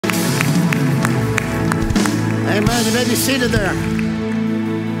Amen. You may be seated there.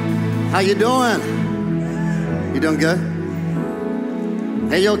 How you doing? You doing good?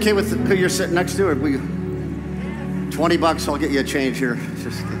 Hey, you okay with who you're sitting next to? Or will you? $20, I'll get you a change here.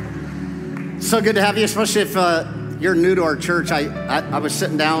 Just so good to have you, especially if you're new to our church. I was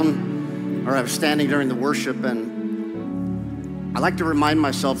sitting down, or I was standing during the worship, and I like to remind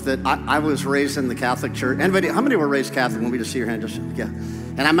myself that I was raised in the Catholic Church. Anybody? How many were raised Catholic? Want me to see your hand? Just yeah.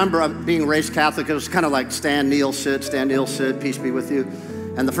 And I remember being raised Catholic. It was kind of like stand, kneel, sit, peace be with you.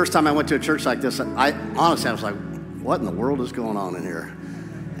 And the first time I went to a church like this, I honestly was like, what in the world is going on in here?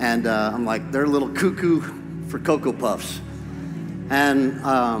 And I'm like, they're a little cuckoo for Cocoa Puffs. And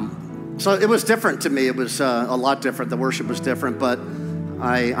so it was different to me. It was a lot different. The worship was different, but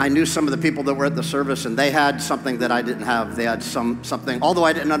I knew some of the people that were at the service, and they had something that I didn't have. They had something, although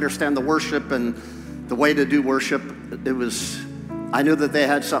I didn't understand the worship and the way to do worship, I knew that they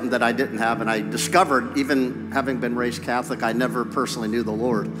had something that I didn't have, and I discovered, even having been raised Catholic, I never personally knew the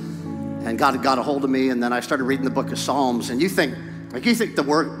Lord. And God got a hold of me, and then I started reading the book of Psalms, and you think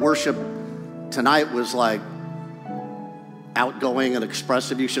the worship tonight was like outgoing and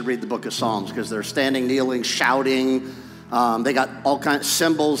expressive. You should read the book of Psalms, because they're standing, kneeling, shouting. They got all kinds of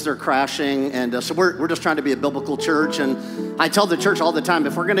cymbals they're crashing, and so we're just trying to be a biblical church. And I tell the church all the time,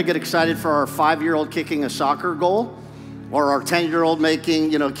 if we're going to get excited for our 5-year-old kicking a soccer goal, or our 10-year-old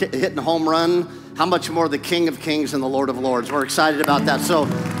making, hitting a home run, how much more the King of Kings and the Lord of Lords. We're excited about that. So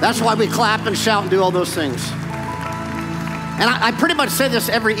that's why we clap and shout and do all those things. And I pretty much say this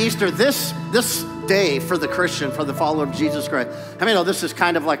every Easter. This day for the Christian, for the follower of Jesus Christ, I mean, this is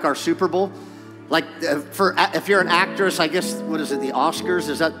kind of like our Super Bowl. Like if you're an actress, I guess, what is it, the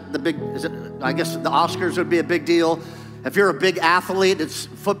Oscars? I guess the Oscars would be a big deal. If you're a big athlete, it's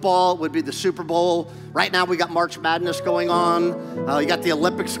football would be the Super Bowl. Right now we got March Madness going on. You got the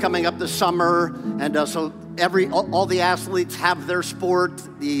Olympics coming up this summer. And so all the athletes have their sport.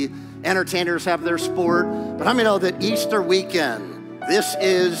 The entertainers have their sport. But how many know that Easter weekend, this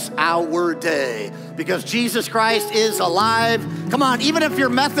is our day? Because Jesus Christ is alive. Come on, even if you're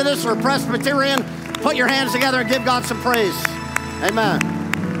Methodist or Presbyterian, put your hands together and give God some praise. Amen.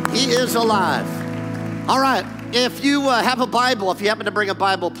 He is alive. All right. If you have a Bible, if you happen to bring a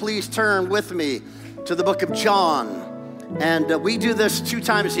Bible, please turn with me to the book of John. And we do this 2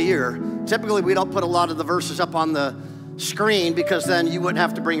 times a year. Typically, we don't put a lot of the verses up on the screen because then you wouldn't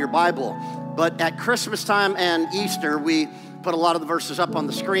have to bring your Bible. But at Christmas time and Easter, we put a lot of the verses up on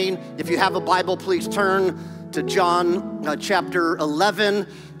the screen. If you have a Bible, please turn to John chapter 11.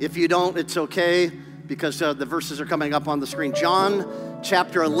 If you don't, it's okay because the verses are coming up on the screen. John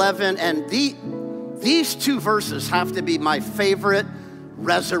chapter 11, and these 2 verses have to be my favorite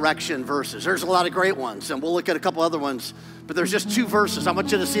resurrection verses. There's a lot of great ones, and we'll look at a couple other ones, but there's just 2 verses. I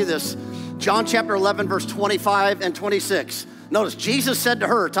want you to see this. John chapter 11, verse 25 and 26. Notice, Jesus said to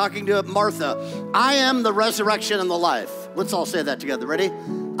her, talking to Martha, I am the resurrection and the life. Let's all say that together. Ready?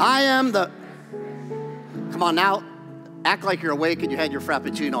 I am the... Come on now. Act like you're awake and you had your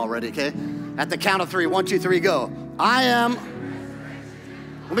Frappuccino already, okay? At the count of 3, 1, 2, 3, go. I am...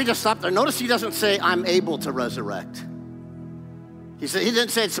 Let me just stop there. Notice he doesn't say, I'm able to resurrect. He didn't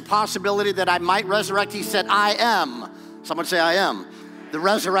say it's a possibility that I might resurrect. He said, I am. Someone say, I am. The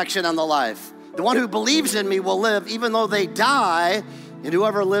resurrection and the life. The one who believes in me will live even though they die, and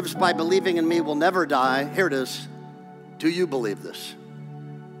whoever lives by believing in me will never die. Here it is. Do you believe this?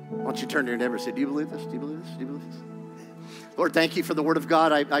 Why don't you turn to your neighbor and say, do you believe this? Do you believe this? Do you believe this? Lord, thank you for the word of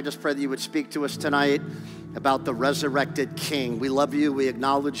God. I just pray that you would speak to us tonight about the resurrected King. We love you. We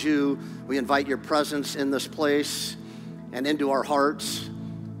acknowledge you. We invite your presence in this place and into our hearts.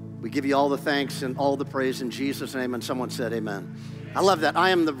 We give you all the thanks and all the praise in Jesus' name. And someone said amen. I love that.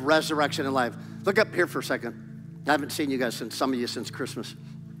 I am the resurrection and life. Look up here for a second. I haven't seen you guys since Christmas.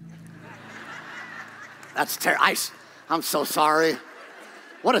 That's terrible. I'm so sorry.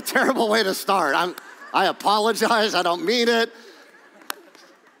 What a terrible way to start. I apologize. I don't mean it.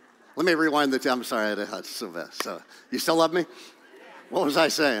 Let me rewind the tape. I'm sorry. That's so bad. So, you still love me? What was I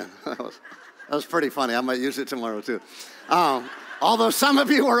saying? That was pretty funny. I might use it tomorrow too. Although some of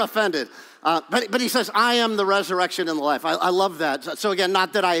you were offended. But he says, I am the resurrection and the life. I love that. So again,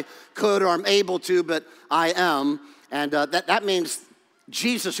 not that I could or I'm able to, but I am. And that means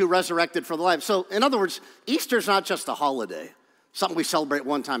Jesus who resurrected for the life. So in other words, Easter's not just a holiday, something we celebrate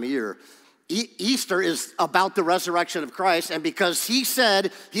one time a year. Easter is about the resurrection of Christ, and because he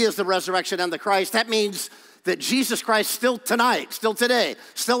said he is the resurrection and the Christ, that means that Jesus Christ still tonight, still today,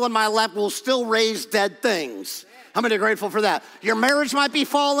 still in my lap will still raise dead things. How many are grateful for that? Your marriage might be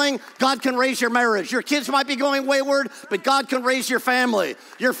falling, God can raise your marriage. Your kids might be going wayward, but God can raise your family.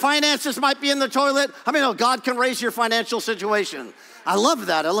 Your finances might be in the toilet. How many know God can raise your financial situation? I love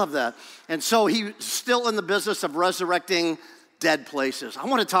that, I love that. And so he's still in the business of resurrecting dead places. I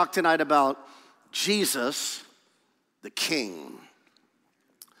want to talk tonight about Jesus, the King.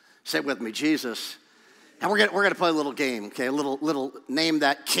 Say it with me, Jesus. And we're gonna play a little game, okay? A little name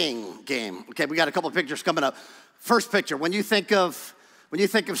that king game. Okay, we got a couple of pictures coming up. First picture, when you think of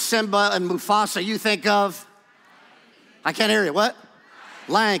Simba and Mufasa, you think of? I can't hear you, what?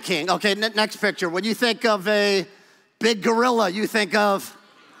 Lion King. Okay, next picture. When you think of a big gorilla, you think of?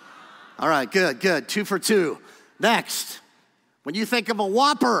 All right, good. 2 for 2. Next, when you think of a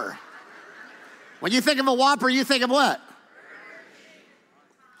Whopper, you think of what?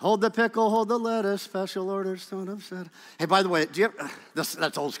 Hold the pickle, hold the lettuce, special orders, don't upset. Hey, by the way,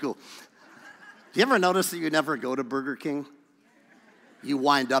 that's old school. Do you ever notice that you never go to Burger King? You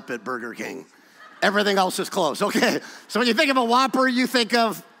wind up at Burger King. Everything else is closed. Okay, so when you think of a Whopper, you think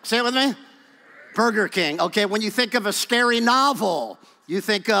of, say it with me? Burger King. Okay, when you think of a scary novel, you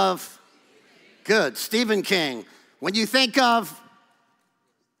think of, good, Stephen King. When you think of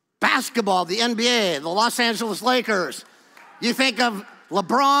basketball, the NBA, the Los Angeles Lakers, you think of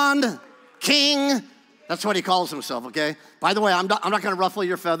LeBron, King, that's what he calls himself, okay? By the way, I'm not gonna ruffle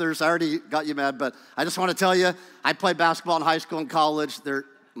your feathers. I already got you mad, but I just wanna tell you, I played basketball in high school and college.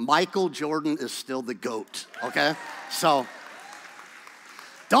 Michael Jordan is still the GOAT, okay? So,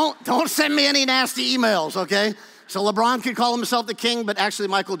 don't send me any nasty emails, okay? So LeBron can call himself the king, but actually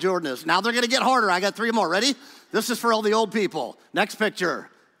Michael Jordan is. Now they're gonna get harder. I got 3 more, ready? This is for all the old people. Next picture.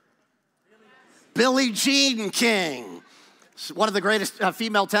 Billie Jean King. One of the greatest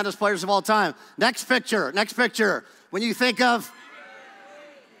female tennis players of all time. Next picture. When you think of,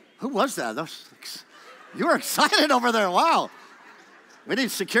 who was that? You were excited over there, wow. We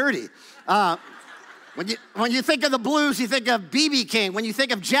need security. When you think of the blues, you think of B.B. King. When you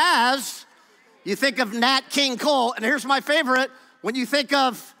think of jazz, you think of Nat King Cole. And here's my favorite. When you think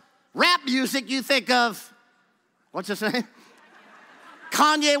of rap music, you think of, what's his name?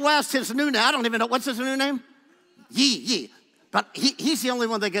 Kanye West, his new name. I don't even know, what's his new name? Yee. But he's the only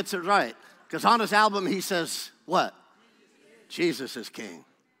one that gets it right. Because on his album, he says, what? Jesus is king.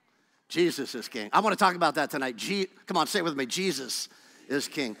 Jesus is king. I want to talk about that tonight. Come on, say it with me. Jesus is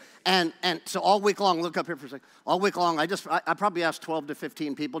king. And so all week long, look up here for a second. All week long, I probably asked 12 to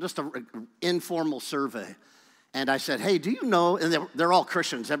 15 people, just an informal survey. And I said, hey, do you know, and they're all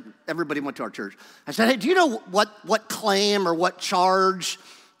Christians. Everybody went to our church. I said, hey, do you know what claim or what charge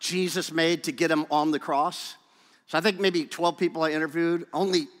Jesus made to get him on the cross? So I think maybe 12 people I interviewed,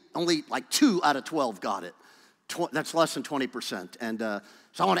 only like 2 out of 12 got it. That's less than 20%. And so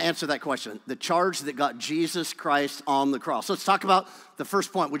I want to answer that question. The charge that got Jesus Christ on the cross. So let's talk about the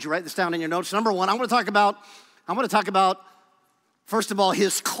first point. Would you write this down in your notes? Number 1, I want to talk about, first of all,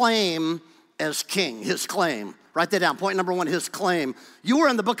 his claim as king, his claim. Write that down. Point number 1, his claim. You were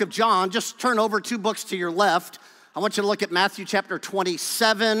in the book of John. Just turn over 2 books to your left. I want you to look at Matthew chapter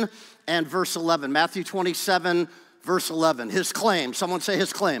 27 and verse 11. Matthew 27, verse 11. His claim. Someone say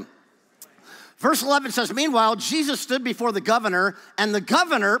his claim. Verse 11 says, meanwhile, Jesus stood before the governor, and the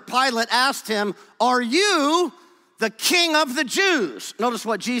governor, Pilate, asked him, are you the king of the Jews? Notice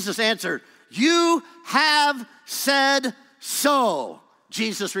what Jesus answered. You have said so,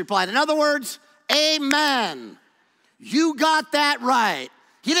 Jesus replied. In other words, amen. You got that right.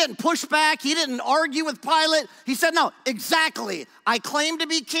 He didn't push back. He didn't argue with Pilate. He said, no, exactly. I claim to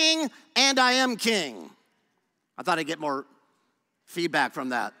be king, and I am king. I thought I'd get more feedback from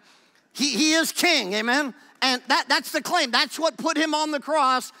that. He is king, amen? And that's the claim. That's what put him on the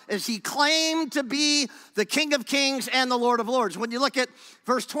cross, is he claimed to be the King of Kings and the Lord of Lords. When you look at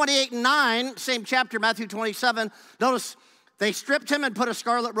verse 28 and 9, same chapter, Matthew 27, notice they stripped him and put a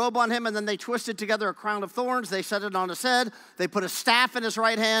scarlet robe on him, and then they twisted together a crown of thorns. They set it on his head. They put a staff in his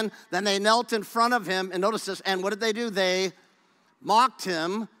right hand. Then they knelt in front of him, and notice this, and what did they do? They mocked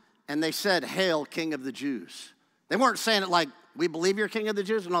him, and they said, hail, King of the Jews. They weren't saying it like, we believe you're King of the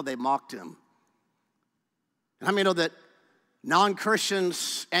Jews. No, they mocked him. And how many know that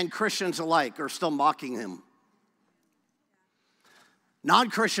non-Christians and Christians alike are still mocking him?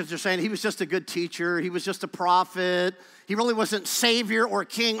 Non-Christians are saying he was just a good teacher. He was just a prophet. He really wasn't Savior or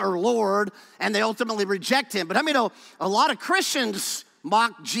King or Lord, and they ultimately reject him. But how many know a lot of Christians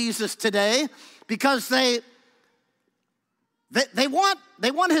mock Jesus today because they want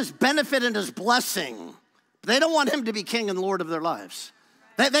his benefit and his blessing. They don't want him to be king and Lord of their lives.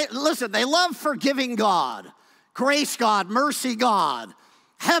 Listen, they love forgiving God, grace God, mercy God.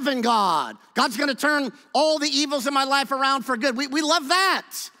 heaven God. God's going to turn all the evils in my life around for good. We love that.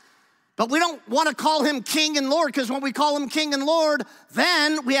 But we don't want to call him King and Lord, because when we call him King and Lord,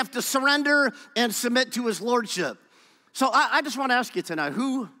 then we have to surrender and submit to his lordship. So I just want to ask you tonight,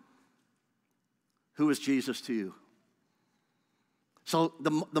 who is Jesus to you? So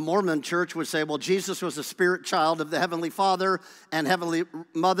the Mormon church would say, well, Jesus was a spirit child of the Heavenly Father and Heavenly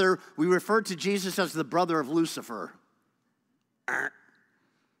Mother. We refer to Jesus as the brother of Lucifer.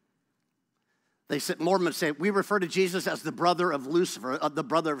 Mormons say, we refer to Jesus as the brother of Lucifer, the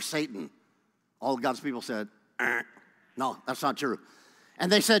brother of Satan. All God's people said, no, that's not true.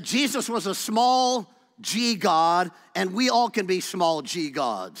 And they said Jesus was a small g God, and we all can be small g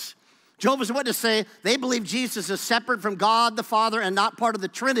gods. Jehovah's Witnesses say they believe Jesus is separate from God the Father and not part of the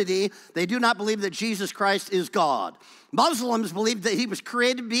Trinity. They do not believe that Jesus Christ is God. Muslims believe that he was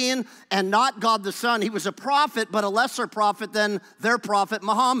created being and not God the Son. He was a prophet, but a lesser prophet than their prophet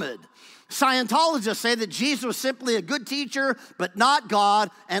Muhammad. Scientologists say that Jesus was simply a good teacher, but not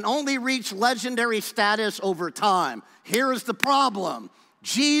God, and only reached legendary status over time. Here is the problem.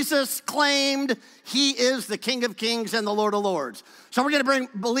 Jesus claimed he is the King of Kings and the Lord of Lords. So we're going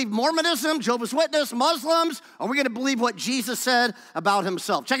to believe Mormonism, Jehovah's Witness, Muslims, or we're going to believe what Jesus said about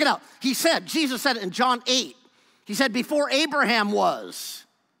himself. Check it out. Jesus said it in John 8. He said, before Abraham was,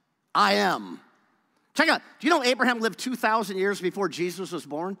 I am. Check it out. Do you know Abraham lived 2,000 years before Jesus was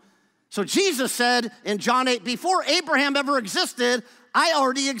born? So Jesus said in John 8, before Abraham ever existed, I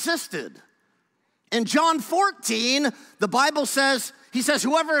already existed. In John 14, the Bible says, he says,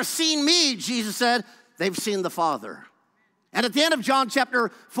 whoever has seen me, Jesus said, they've seen the Father. And at the end of John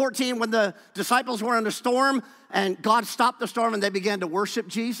chapter 14, when the disciples were in a storm and God stopped the storm and they began to worship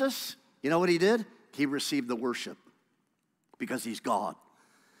Jesus, you know what he did? He received the worship because he's God.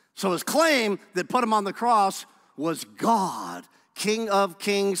 So his claim that put him on the cross was God, King of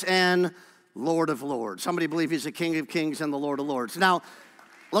Kings and Lord of Lords. Somebody believe he's the King of Kings and the Lord of Lords. Now,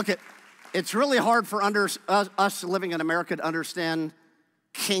 look, it's really hard for us living in America to understand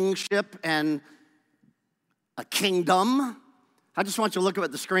kingship and a kingdom. I just want you to look at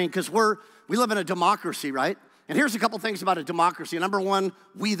the screen because we live in a democracy, right? And here's a couple things about a democracy. Number one,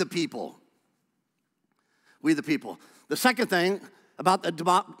 we the people. We the people. The second thing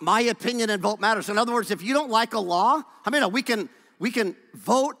about my opinion and vote matters. In other words, if you don't like a law, we can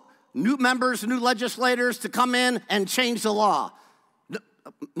vote new members, new legislators to come in and change the law.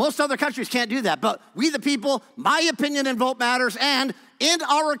 Most other countries can't do that, but we the people, my opinion and vote matters, and in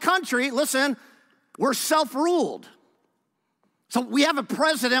our country, listen, we're self-ruled. So we have a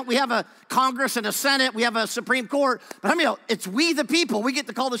president, we have a Congress and a Senate, we have a Supreme Court, but it's we the people, we get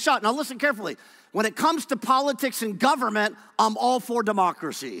to call the shot. Now listen carefully. When it comes to politics and government, I'm all for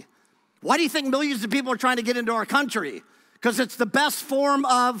democracy. Why do you think millions of people are trying to get into our country? Because it's the best form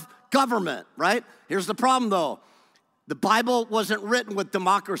of government, right? Here's the problem though. The Bible wasn't written with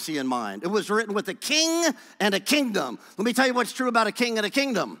democracy in mind. It was written with a king and a kingdom. Let me tell you what's true about a king and a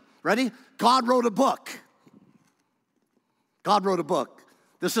kingdom. Ready? God wrote a book. God wrote a book.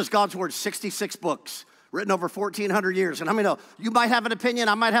 This is God's word, 66 books, written over 1,400 years. And how many know, you might have an opinion,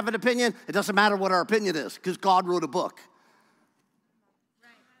 I might have an opinion. It doesn't matter what our opinion is, because God wrote a book.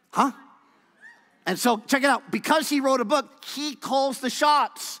 Huh? And so, check it out. Because he wrote a book, he calls the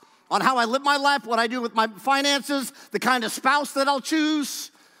shots on how I live my life, what I do with my finances, the kind of spouse that I'll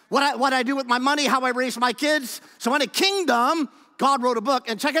choose, what I do with my money, how I raise my kids. So in a kingdom, God wrote a book.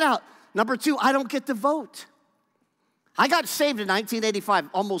 And check it out. Number two, I don't get to vote. I got saved in 1985.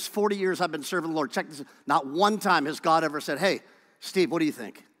 Almost 40 years I've been serving the Lord. Check this. Not one time has God ever said, hey, Steve, what do you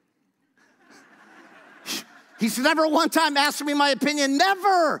think? He's never one time asked me my opinion.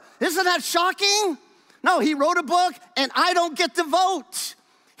 Never. Isn't that shocking? No, he wrote a book and I don't get to vote.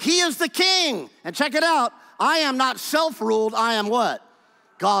 He is the king. And check it out. I am not self-ruled. I am what?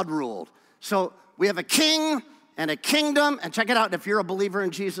 God-ruled. So we have a king and a kingdom. And check it out. If you're a believer in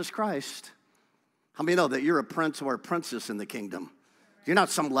Jesus Christ, how many know that you're a prince or a princess in the kingdom? You're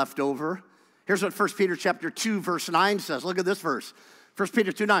not some leftover. Here's what 1 Peter chapter 2, verse 9 says. Look at this verse. 1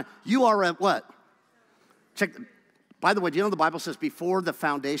 Peter 2:9. You are a what? Check. By the way, do you know the Bible says before the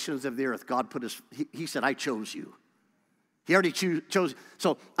foundations of the earth, God put he said, I chose you. He already chose.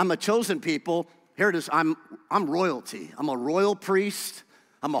 So I'm a chosen people. Here it is. I'm royalty. I'm a royal priest.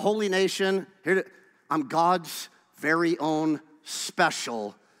 I'm a holy nation. I'm God's very own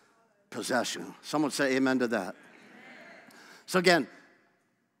special possession. Someone say amen to that. So again,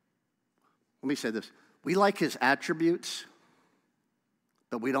 let me say this. We like his attributes,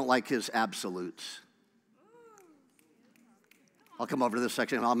 but we don't like his absolutes. I'll come over to this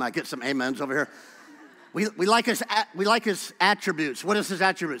section and I might get some amens over here. We like his attributes. What is his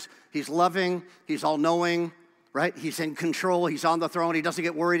attributes? He's loving, he's all-knowing, right? He's in control, he's on the throne, he doesn't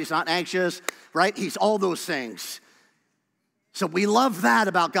get worried, he's not anxious, right? He's all those things. So we love that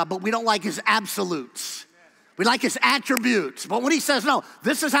about God, but we don't like his absolutes. We like his attributes. But when he says, no,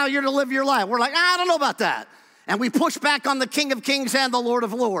 this is how you're to live your life, we're like, I don't know about that. And we push back on the King of Kings and the Lord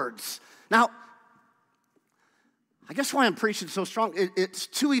of Lords. Now, I guess why I'm preaching so strong, it's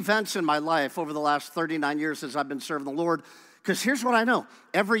two events in my life over the last 39 years since I've been serving the Lord. Because here's what I know.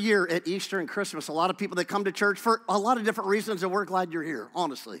 Every year at Easter and Christmas, a lot of people that come to church for a lot of different reasons, and we're glad you're here,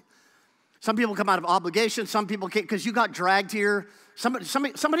 honestly. Some people come out of obligation. Some people can't because you got dragged here.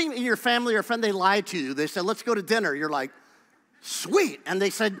 Somebody in your family or friend, they lied to you. They said, let's go to dinner. You're like, sweet. And they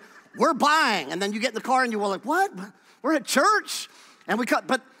said, we're buying. And then you get in the car and you were like, what? We're at church. And we cut.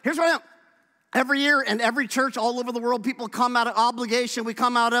 But here's what I know. Every year in every church all over the world, people come out of obligation. We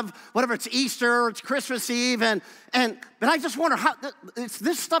come out of whatever, it's Easter or it's Christmas Eve. But I just wonder how, it's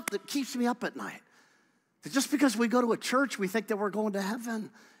this stuff that keeps me up at night. That just because we go to a church, we think that we're going to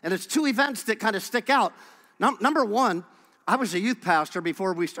heaven. And it's two events that kind of stick out. Number one, I was a youth pastor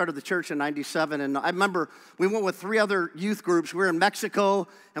before we started the church in 97. And I remember we went with 3 other youth groups. We were in Mexico,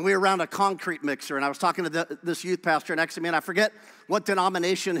 and we were around a concrete mixer. And I was talking to this youth pastor next to me, and I forget what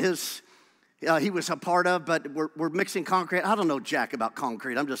denomination he was a part of, but we're mixing concrete. I don't know jack about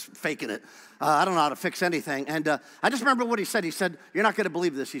concrete. I'm just faking it. I don't know how to fix anything. And I just remember what he said. He said, you're not going to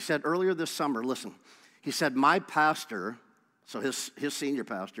believe this. He said, earlier this summer, listen, he said, my pastor, so his senior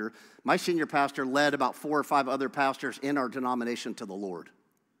pastor, my senior pastor led about 4 or 5 other pastors in our denomination to the Lord.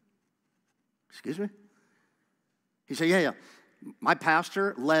 Excuse me? He said, yeah. My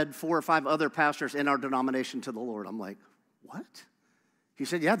pastor led 4 or 5 other pastors in our denomination to the Lord. I'm like, what? He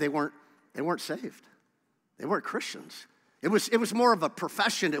said, yeah, they weren't saved. They weren't Christians. It was more of a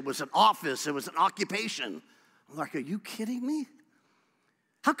profession. It was an office. It was an occupation. I'm like, are you kidding me?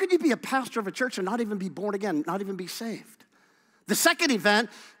 How could you be a pastor of a church and not even be born again, not even be saved? The second event,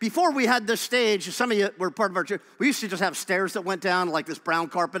 before we had this stage, some of you were part of our church, we used to just have stairs that went down, like this brown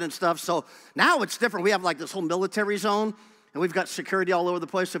carpet and stuff. So now it's different. We have like this whole military zone, and we've got security all over the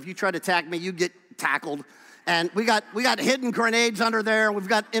place. So if you try to attack me, you get tackled. And we got hidden grenades under there. We've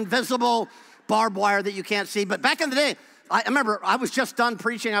got invisible barbed wire that you can't see. But back in the day, I remember I was just done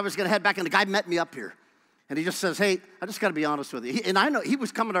preaching. I was going to head back, and the guy met me up here. And he just says, hey, I just got to be honest with you. And I know he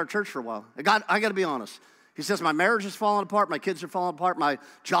was coming to our church for a while. I got to be honest. He says, my marriage is falling apart. My kids are falling apart. My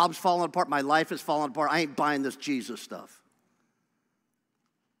job's falling apart. My life is falling apart. I ain't buying this Jesus stuff.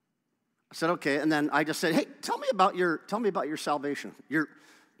 I said, okay. And then I just said, hey, tell me about your salvation.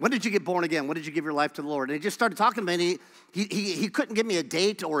 When did you get born again? When did you give your life to the Lord? And he just started talking to me, and he couldn't give me a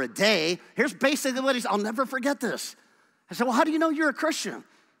date or a day. Here's basically what he said. I'll never forget this. I said, well, how do you know you're a Christian?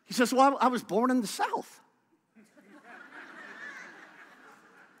 He says, well, I was born in the South.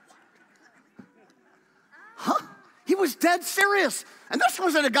 Huh? He was dead serious. And this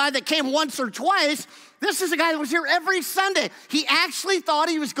wasn't a guy that came once or twice. This is a guy that was here every Sunday. He actually thought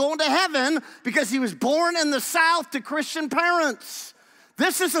he was going to heaven because he was born in the South to Christian parents.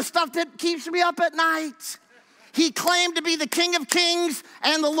 This is the stuff that keeps me up at night. He claimed to be the King of Kings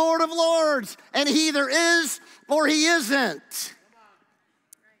and the Lord of Lords, and he either is or he isn't.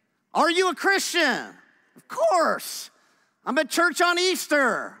 Are you a Christian? Of course. I'm at church on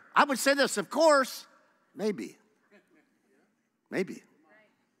Easter. I would say this, of course. Maybe.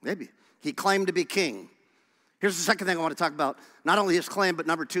 He claimed to be king. Here's the second thing I want to talk about. Not only his claim, but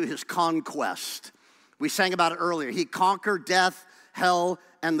number 2, his conquest. We sang about it earlier. He conquered death, hell,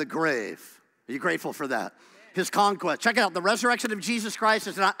 and the grave. Are you grateful for that? His conquest. Check it out. The resurrection of Jesus Christ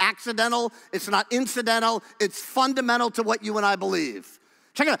is not accidental. It's not incidental. It's fundamental to what you and I believe.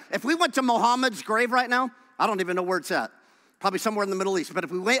 Check it out. If we went to Muhammad's grave right now, I don't even know where it's at. Probably somewhere in the Middle East. But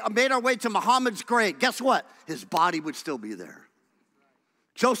if we made our way to Muhammad's grave, guess what? His body would still be there.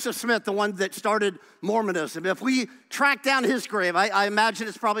 Joseph Smith, the one that started Mormonism, if we tracked down his grave, I imagine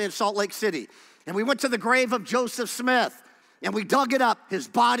it's probably in Salt Lake City, and we went to the grave of Joseph Smith, and we dug it up, his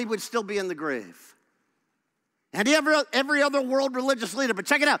body would still be in the grave. And every other world religious leader, but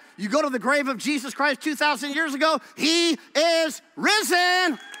check it out. You go to the grave of Jesus Christ 2,000 years ago, he is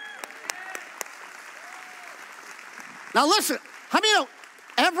risen. Now listen, how many know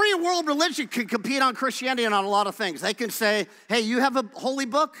every world religion can compete on Christianity and on a lot of things? They can say, hey, you have a holy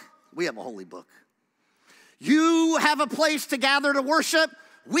book? We have a holy book. You have a place to gather to worship?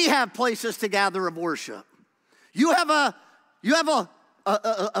 We have places to gather of worship. You have a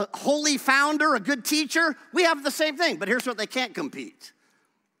holy founder, a good teacher? We have the same thing, but here's what they can't compete.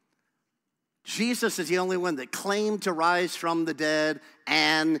 Jesus is the only one that claimed to rise from the dead,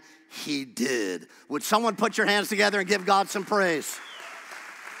 and he did. Would someone put your hands together and give God some praise?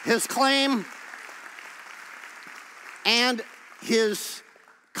 His claim and his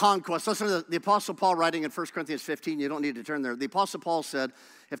conquest. Listen to the Apostle Paul writing in 1 Corinthians 15. You don't need to turn there. The Apostle Paul said,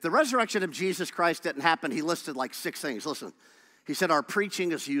 if the resurrection of Jesus Christ didn't happen, he listed like 6 things. Listen, he said, our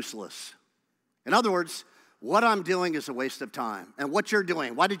preaching is useless. In other words, what I'm doing is a waste of time. And what you're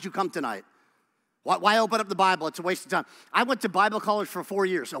doing, why did you come tonight? Why open up the Bible? It's a waste of time. I went to Bible college for 4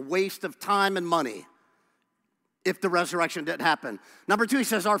 years, a waste of time and money if the resurrection didn't happen. Number 2, he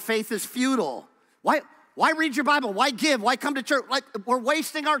says our faith is futile. Why read your Bible? Why give? Why come to church? Like, we're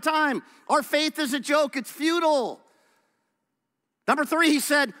wasting our time. Our faith is a joke. It's futile. Number 3, he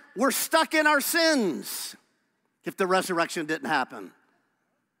said, we're stuck in our sins if the resurrection didn't happen.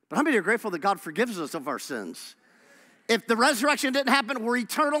 But how many are grateful that God forgives us of our sins? If the resurrection didn't happen, we're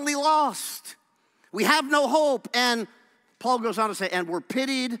eternally lost. We have no hope. And Paul goes on to say, and we're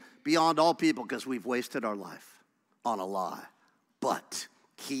pitied beyond all people because we've wasted our life on a lie. But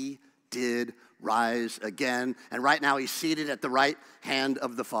he did rise again. And right now he's seated at the right hand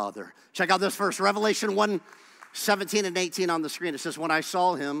of the Father. Check out this verse, Revelation 1:17 and 18 on the screen. It says, when I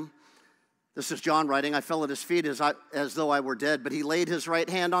saw him, this is John writing, I fell at his feet as though I were dead. But he laid his right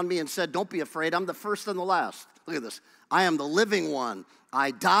hand on me and said, don't be afraid. I'm the first and the last. Look at this. I am the living one.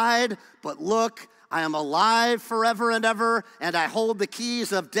 I died, but look, I am alive forever and ever, and I hold the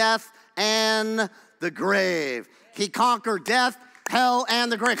keys of death and the grave. He conquered death, hell, and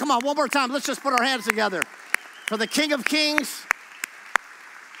the grave. Come on, one more time. Let's just put our hands together for the King of Kings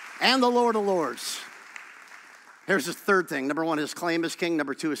and the Lord of Lords. Here's the third thing. Number 1, his claim as king.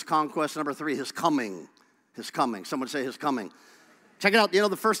 Number 2, his conquest. Number 3, his coming. His coming. Someone say his coming. Check it out. You know,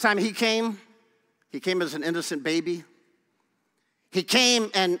 the first time he came as an innocent baby. He came,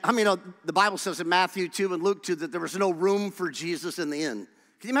 and how many know the Bible says in Matthew 2 and Luke 2 that there was no room for Jesus in the inn?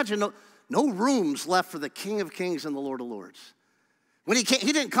 Can you imagine no rooms left for the King of Kings and the Lord of Lords? When he came,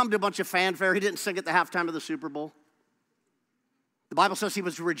 he didn't come to a bunch of fanfare. He didn't sing at the halftime of the Super Bowl. The Bible says he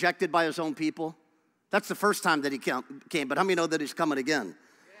was rejected by his own people. That's the first time that he came, but how many know that he's coming again?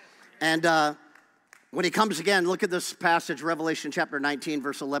 And when he comes again, look at this passage, Revelation chapter 19,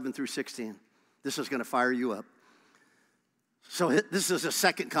 verse 11 through 16. This is going to fire you up. So this is a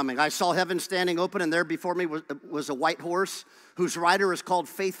second coming. I saw heaven standing open, and there before me was a white horse, whose rider is called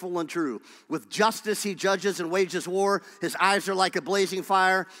Faithful and True. With justice he judges and wages war. His eyes are like a blazing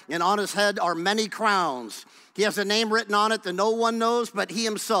fire, and on his head are many crowns. He has a name written on it that no one knows but he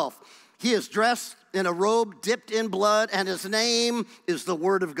himself. He is dressed in a robe dipped in blood, and his name is the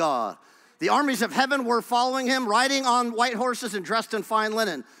Word of God. The armies of heaven were following him, riding on white horses and dressed in fine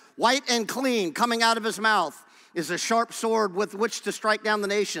linen. White and clean, coming out of his mouth is a sharp sword with which to strike down the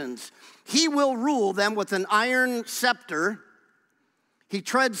nations. He will rule them with an iron scepter. He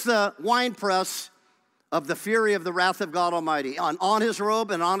treads the winepress of the fury of the wrath of God Almighty. On his robe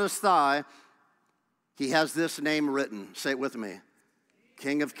and on his thigh, he has this name written. Say it with me.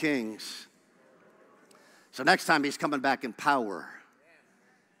 King of Kings. So next time he's coming back in power.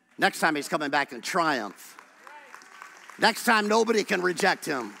 Next time he's coming back in triumph. Next time nobody can reject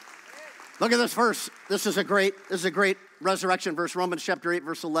him. Look at this verse. This is a great resurrection verse. Romans chapter 8,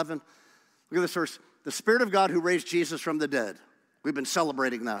 verse 11. Look at this verse. The Spirit of God who raised Jesus from the dead. We've been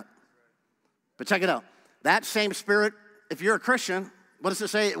celebrating that. But check it out. That same Spirit, if you're a Christian, what does it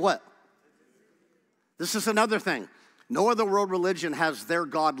say? What? This is another thing. No other world religion has their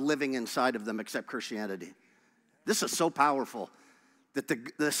God living inside of them except Christianity. This is so powerful that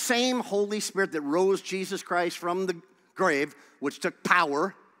the same Holy Spirit that rose Jesus Christ from the grave, which took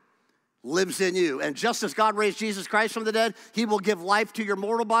power, lives in you. And just as God raised Jesus Christ from the dead, he will give life to your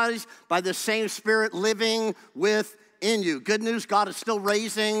mortal bodies by the same Spirit living within you. Good news, God is still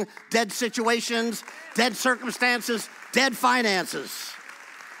raising dead situations, dead circumstances, dead finances.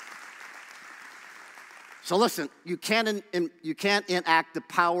 So listen, you can't enact the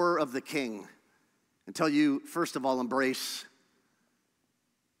power of the King until you, first of all, embrace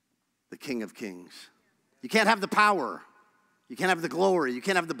the King of Kings. You can't have the power. You can't have the glory. You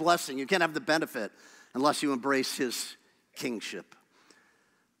can't have the blessing. You can't have the benefit unless you embrace his kingship.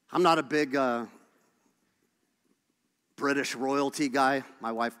 I'm not a big British royalty guy.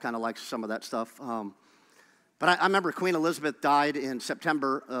 My wife kind of likes some of that stuff. But I remember Queen Elizabeth died in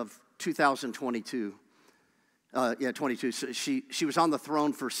September of 2022. 22. So she was on the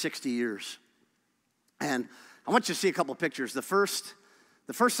throne for 60 years. And I want you to see a couple pictures. The first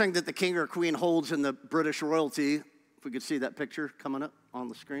thing that the king or queen holds in the British royalty, if we could see that picture coming up on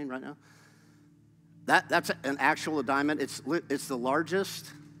the screen right now. That's an actual diamond. It's the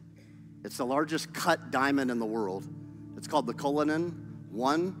largest It's the largest cut diamond in the world. It's called the Cullinan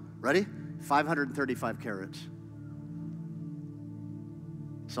 1. Ready? 535 carats.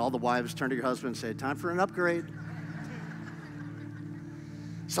 So all the wives turn to your husband and say, time for an upgrade.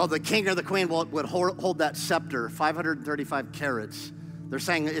 So the king or the queen would hold that scepter, 535 carats. They're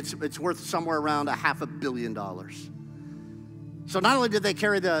saying it's worth somewhere around $500 million. So not only did they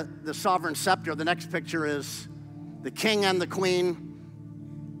carry the sovereign scepter, the next picture is the king and the queen.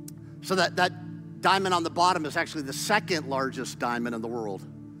 So that diamond on the bottom is actually the second largest diamond in the world.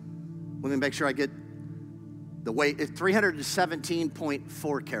 Let me make sure I get the weight. It's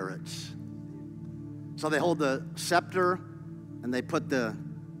 317.4 carats. So they hold the scepter and they put the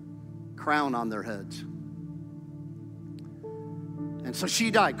crown on their heads. And so she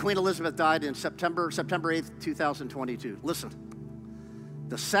died. Queen Elizabeth died in September 8th, 2022. Listen,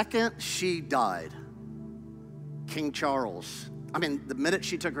 the second she died, King Charles, the minute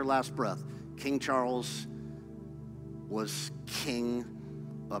she took her last breath, King Charles was king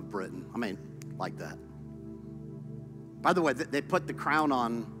of Britain. Like that. By the way, they put the crown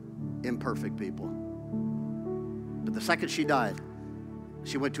on imperfect people. But the second she died,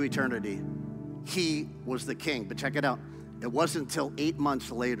 she went to eternity. He was the king. But check it out. It wasn't until 8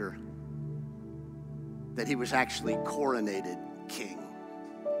 months later that he was actually coronated king.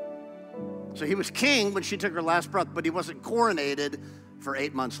 So he was king when she took her last breath, but he wasn't coronated for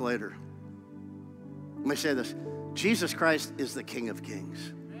 8 months later. Let me say this. Jesus Christ is the King of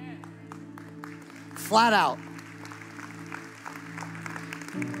Kings. Flat out.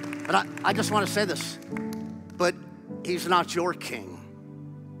 But I just want to say this. But he's not your king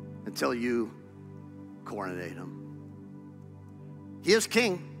until you coronate him. He is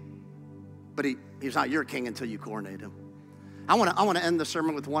king, but he's not your king until you coronate him. I want to end the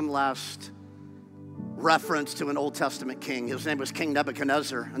sermon with one last reference to an Old Testament king. His name was King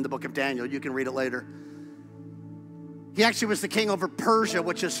Nebuchadnezzar in the book of Daniel. You can read it later. He actually was the king over Persia,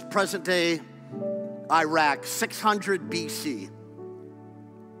 which is present-day Iraq, 600 BC.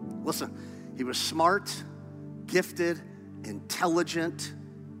 Listen, he was smart, gifted, intelligent,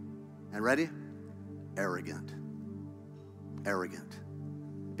 and ready? Arrogant. Arrogant.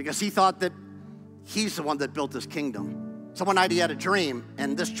 Because he thought that he's the one that built this kingdom. So one night he had a dream,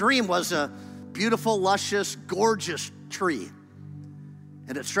 and this dream was a beautiful, luscious, gorgeous tree.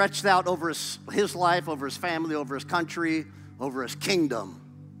 And it stretched out over his life, over his family, over his country, over his kingdom.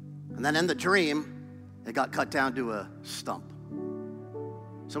 And then in the dream, it got cut down to a stump.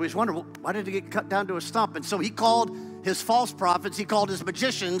 So he's wondering, why did it get cut down to a stump? And so he called his false prophets, he called his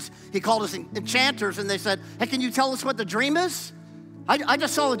magicians, he called his enchanters, and they said, hey, can you tell us what the dream is? I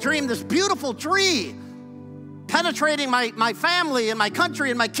just saw a dream, this beautiful tree penetrating my family and my country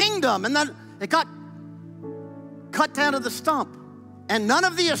and my kingdom. And then it got cut down to the stump. And none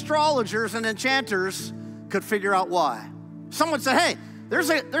of the astrologers and enchanters could figure out why. Someone said, hey, there's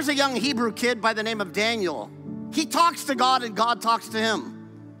a young Hebrew kid by the name of Daniel. He talks to God and God talks to him.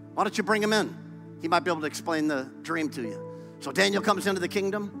 Why don't you bring him in? He might be able to explain the dream to you. So Daniel comes into the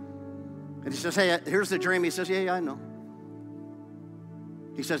kingdom and he says, hey, here's the dream. He says, yeah, I know.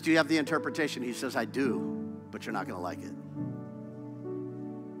 He says, do you have the interpretation? He says, I do, but you're not going to like it.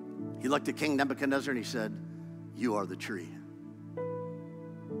 He looked at King Nebuchadnezzar and he said, you are the tree.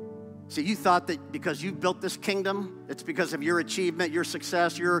 See, you thought that because you built this kingdom, it's because of your achievement, your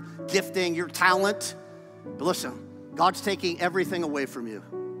success, your gifting, your talent. But listen, God's taking everything away from you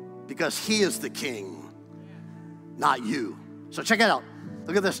because he is the king, not you. So check it out.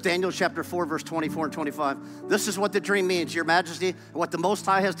 Look at this, Daniel chapter 4, verse 24 and 25. This is what the dream means. Your Majesty, what the Most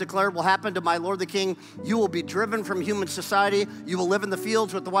High has declared will happen to my Lord the King. You will be driven from human society. You will live in the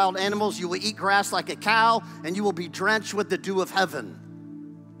fields with the wild animals. You will eat grass like a cow, and you will be drenched with the dew of heaven.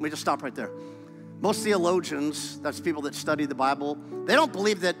 Let me just stop right there. Most theologians, that's people that study the Bible, they don't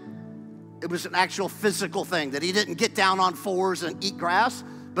believe that it was an actual physical thing, that he didn't get down on fours and eat grass,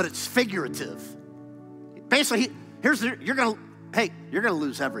 but it's figurative. Basically, you're gonna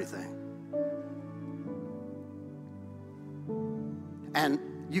lose everything. And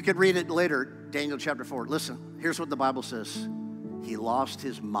you could read it later, Daniel chapter 4. Listen, here's what the Bible says. He lost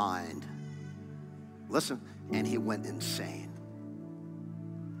his mind. Listen, and he went insane.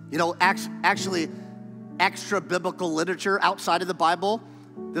 You know, actually, extra biblical literature outside of the Bible,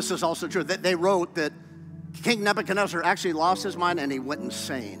 this is also true. They wrote that King Nebuchadnezzar actually lost his mind and he went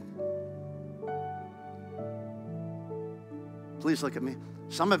insane. Please look at me.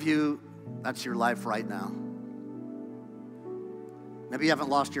 Some of you, that's your life right now. Maybe you haven't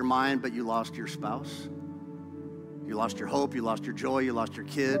lost your mind, but you lost your spouse. You lost your hope, you lost your joy, you lost your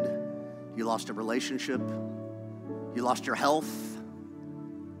kid, you lost a relationship, you lost your health.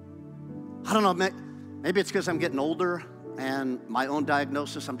 I don't know, maybe it's because I'm getting older and my own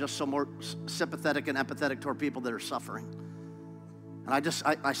diagnosis, I'm just so more sympathetic and empathetic toward people that are suffering. And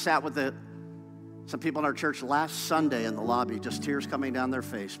I sat with some people in our church last Sunday in the lobby, just tears coming down their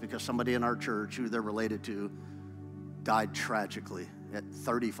face because somebody in our church who they're related to died tragically at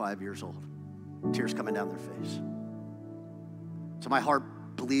 35 years old. Tears coming down their face. So my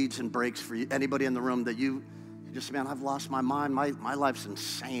heart bleeds and breaks for you, anybody in the room that you just, man, I've lost my mind. My life's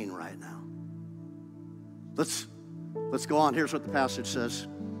insane right now. Let's go on. Here's what the passage says.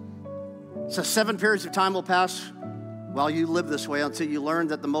 It says 7 periods of time will pass while you live this way until you learn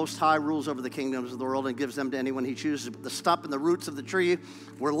that the Most High rules over the kingdoms of the world and gives them to anyone he chooses. But the stump and the roots of the tree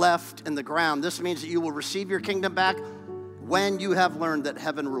were left in the ground. This means that you will receive your kingdom back when you have learned that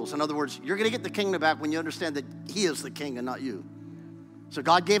heaven rules. In other words, you're going to get the kingdom back when you understand that he is the king and not you. So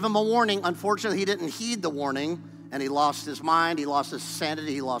God gave him a warning. Unfortunately, he didn't heed the warning, and he lost his mind, he lost his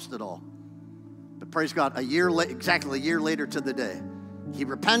sanity, he lost it all. But praise God, exactly a year later to the day, he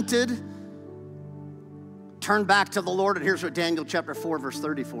repented, turned back to the Lord, and here's what Daniel chapter 4, verse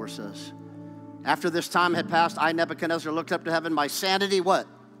 34 says. After this time had passed, I, Nebuchadnezzar, looked up to heaven. My sanity, what?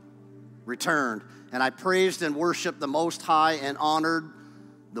 Returned. And I praised and worshiped the Most High and honored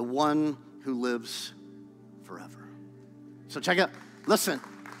the one who lives forever. So check out, listen.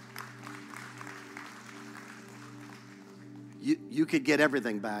 You could get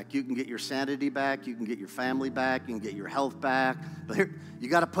everything back. You can get your sanity back. You can get your family back. You can get your health back. But here, you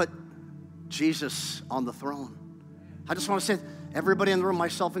got to put Jesus on the throne. I just want to say, everybody in the room,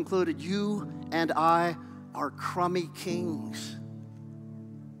 myself included, you and I are crummy kings.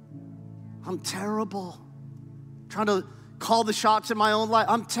 I'm terrible. Trying to call the shots in my own life.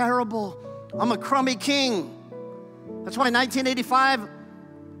 I'm terrible. I'm a crummy king. That's why in 1985,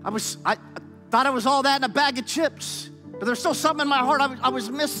 I thought I was all that in a bag of chips. But there's still something in my heart. I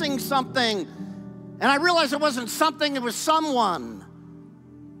was missing something. And I realized it wasn't something, it was someone.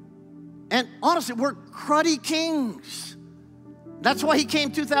 And honestly, we're cruddy kings. That's why he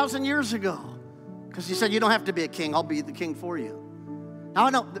came 2,000 years ago. Because he said, you don't have to be a king. I'll be the king for you. Now, I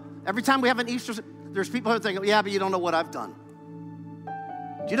know every time we have an Easter, there's people who think, yeah, but you don't know what I've done.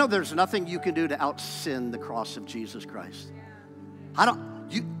 Do you know there's nothing you can do to out-sin the cross of Jesus Christ?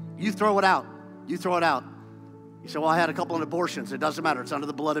 You throw it out. You throw it out. You say, well, I had a couple of abortions. It doesn't matter. It's under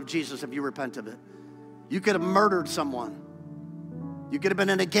the blood of Jesus if you repent of it. You could have murdered someone. You could have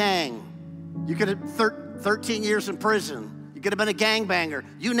been in a gang. You could have 13 years in prison. You could have been a gangbanger.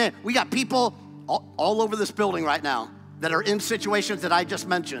 We got people all over this building right now that are in situations that I just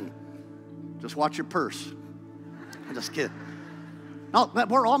mentioned. Just watch your purse. I'm just kidding. No,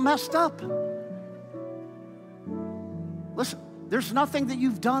 we're all messed up. Listen, there's nothing that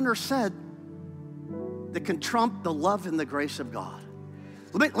you've done or said that can trump the love and the grace of God.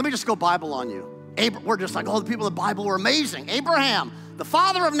 Let me just go Bible on you. We're just like, oh, the people in the Bible were amazing. Abraham, the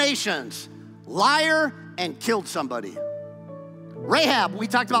father of nations, liar and killed somebody. Rahab, we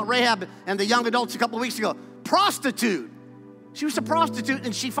talked about Rahab and the young adults a couple of weeks ago. Prostitute. She was a prostitute,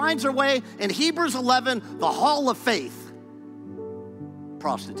 and she finds her way in Hebrews 11, the hall of faith.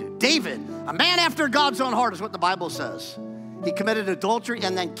 Prostitute. David, a man after God's own heart is what the Bible says. He committed adultery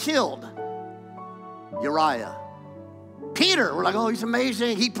and then killed Uriah. Peter, we're like, oh, he's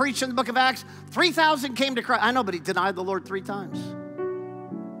amazing. He preached in the book of Acts. 3,000 came to Christ. I know, but he denied the Lord 3 times.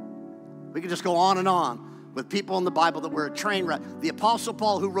 We could just go on with people in the Bible that were a train wreck. The Apostle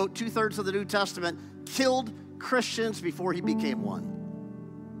Paul, who wrote 2/3 of the New Testament, killed Christians before he became one.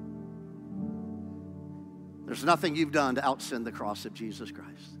 There's nothing you've done to out-sin the cross of Jesus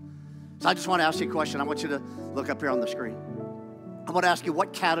Christ. So I just want to ask you a question. I want you to look up here on the screen. I want to ask you,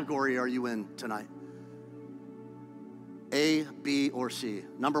 what category are you in tonight? A, B, or C?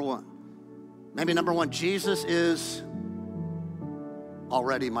 Number one. Maybe number one, Jesus is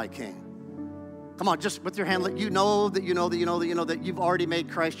already my king. Come on, just with your hand, you know that you've already made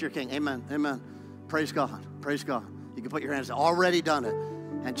Christ your king. Amen, amen. Praise God, praise God. You can put your hands down. Already done it.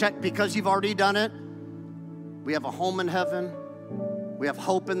 And check, because you've already done it, we have a home in heaven. We have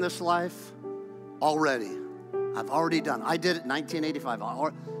hope in this life already. I've already done it. I did it in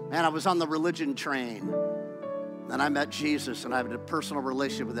 1985. Man, I was on the religion train. Then I met Jesus, and I have a personal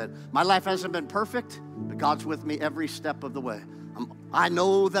relationship with it. My life hasn't been perfect, but God's with me every step of the way. I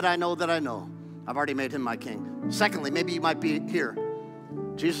know that I know that I know. I've already made him my king. Secondly, maybe you might be here.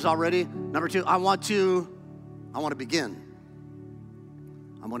 Jesus already. Number two, I want to begin.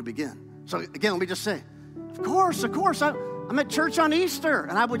 I want to begin. So again, let me just say, of course, I'm at church on Easter.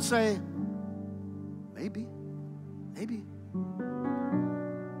 And I would say, maybe.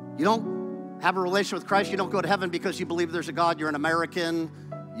 You don't have a relationship with Christ. You don't go to heaven because you believe there's a God. You're an American.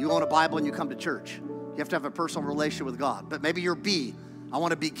 you own a Bible and you come to church. You have to have a personal relationship with God. But maybe you're B, I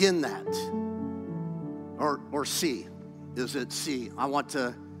want to begin that. Or C, is it C? I want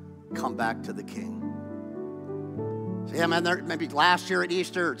to come back to the King. So yeah, man, maybe last year at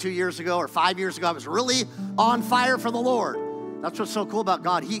Easter or 2 years ago or 5 years ago, I was really on fire for the Lord. That's what's so cool about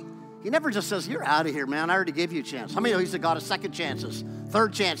God. He never just says, you're out of here, man. I already gave you a chance. How many know he's the God of second chances,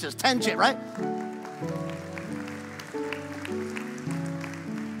 third chances, 10 chances, right?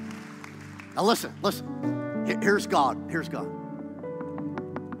 Now listen. Here's God.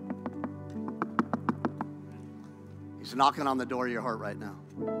 He's knocking on the door of your heart right now.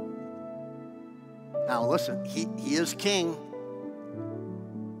 Now listen, he is king,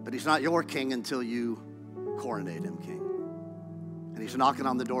 but he's not your king until you coronate him king. And he's knocking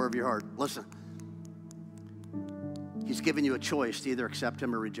on the door of your heart. Listen, he's giving you a choice to either accept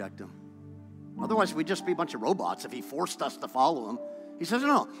him or reject him. Otherwise, we'd just be a bunch of robots if he forced us to follow him. He says,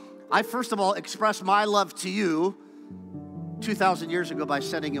 no, I first of all expressed my love to you 2,000 years ago by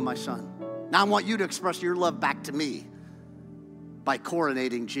sending you my son. Now I want you to express your love back to me by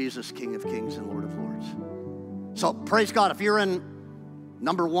coronating Jesus, King of Kings and Lord of Lords. So praise God. If you're in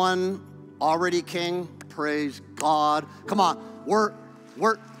number one, already king, praise God. Come on, we're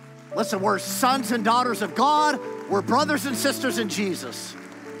sons and daughters of God. We're brothers and sisters in Jesus.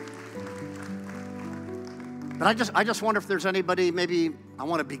 But I just wonder if there's anybody, maybe I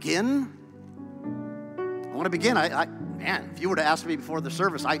want to begin. Man, if you were to ask me before the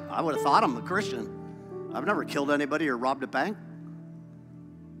service, I would have thought I'm a Christian. I've never killed anybody or robbed a bank.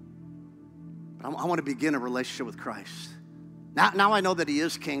 But I want to begin a relationship with Christ. Now I know that he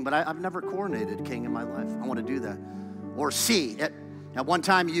is king, but I've never coronated king in my life. I want to do that. Or C, at one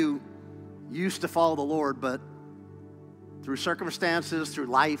time you used to follow the Lord, but through circumstances, through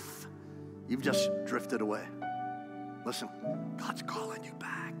life, you've just drifted away. Listen, God's calling you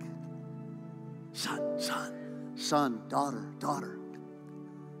back. Son, daughter,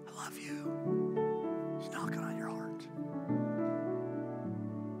 I love you. He's knocking on your heart.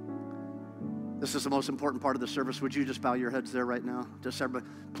 This is the most important part of the service. Would you just bow your heads there right now? Just everybody.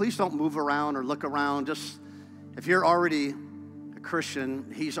 Please don't move around or look around. Just, if you're already a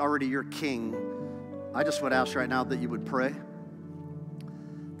Christian, he's already your king. I just would ask right now that you would pray,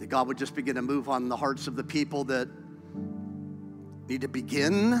 that God would just begin to move on the hearts of the people that need to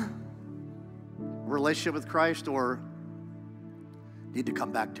begin a relationship with Christ or need to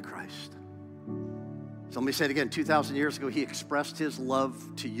come back to Christ. So let me say it again. 2,000 years ago, he expressed his love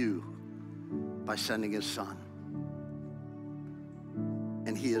to you by sending his son.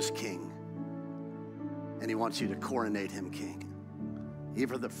 And he is king. And he wants you to coronate him king.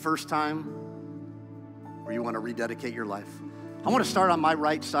 Either the first time or you want to rededicate your life. I want to start on my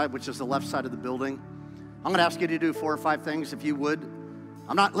right side, which is the left side of the building. I'm going to ask you to do 4 or 5 things if you would.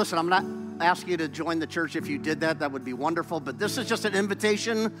 I'm not asking you to join the church. If you did that, that would be wonderful. But this is just an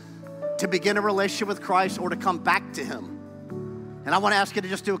invitation to begin a relationship with Christ or to come back to him. And I want to ask you to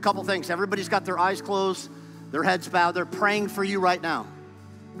just do a couple things. Everybody's got their eyes closed, their heads bowed. They're praying for you right now.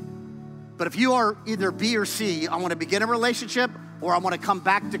 But if you are either B or C, I want to begin a relationship or I want to come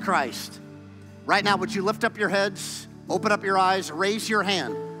back to Christ. Right now, would you lift up your heads, open up your eyes, raise your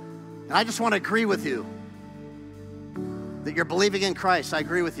hand. And I just want to agree with you that you're believing in Christ. I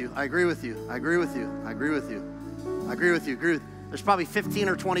agree with you. I agree with you. I agree with you. I agree with you. I agree with you. There's probably 15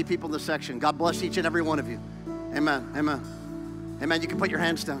 or 20 people in this section. God bless each and every one of you. Amen. Amen. Amen. You can put your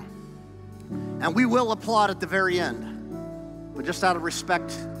hands down. And we will applaud at the very end, but just out of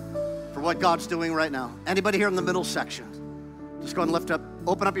respect for what God's doing right now. Anybody here in the middle section? Just go and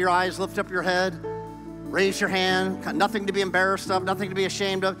open up your eyes, lift up your head, raise your hand. Nothing to be embarrassed of, nothing to be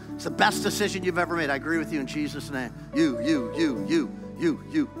ashamed of. It's the best decision you've ever made. I agree with you in Jesus' name. You.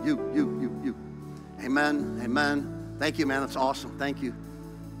 Amen. Amen. Thank you, man. That's awesome. Thank you.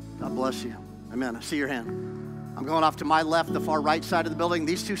 God bless you. Amen. I see your hand. I'm going off to my left, the far right side of the building.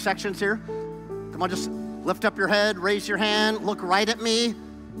 These 2 sections here. Come on, just lift up your head, raise your hand, look right at me.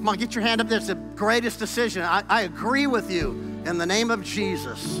 Come on, get your hand up there. It's the greatest decision. I agree with you in the name of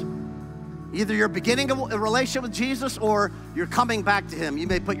Jesus. Either you're beginning a relationship with Jesus or you're coming back to him. You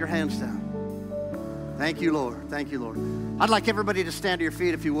may put your hands down. Thank you, Lord. Thank you, Lord. I'd like everybody to stand to your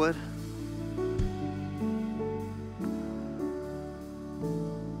feet if you would.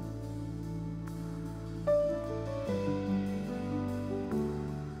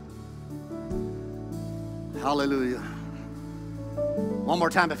 Hallelujah. One more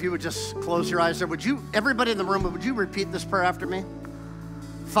time, if you would just close your eyes there. Everybody in the room, would you repeat this prayer after me?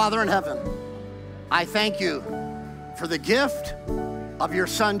 Father in heaven, I thank you for the gift of your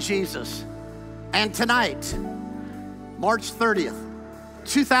son, Jesus. And tonight, March 30th,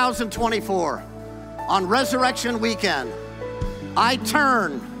 2024, on Resurrection Weekend, I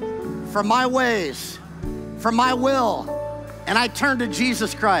turn from my ways, from my will, and I turn to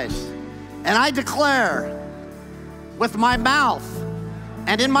Jesus Christ. And I declare with my mouth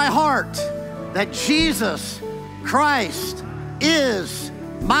and in my heart that Jesus Christ is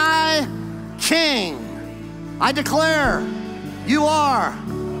my King. I declare you are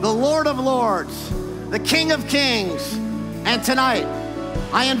the Lord of Lords, the King of Kings. And tonight,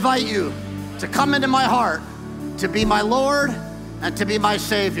 I invite you to come into my heart, to be my Lord and to be my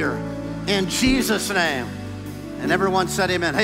Savior. In Jesus' name. And everyone said amen. Hey,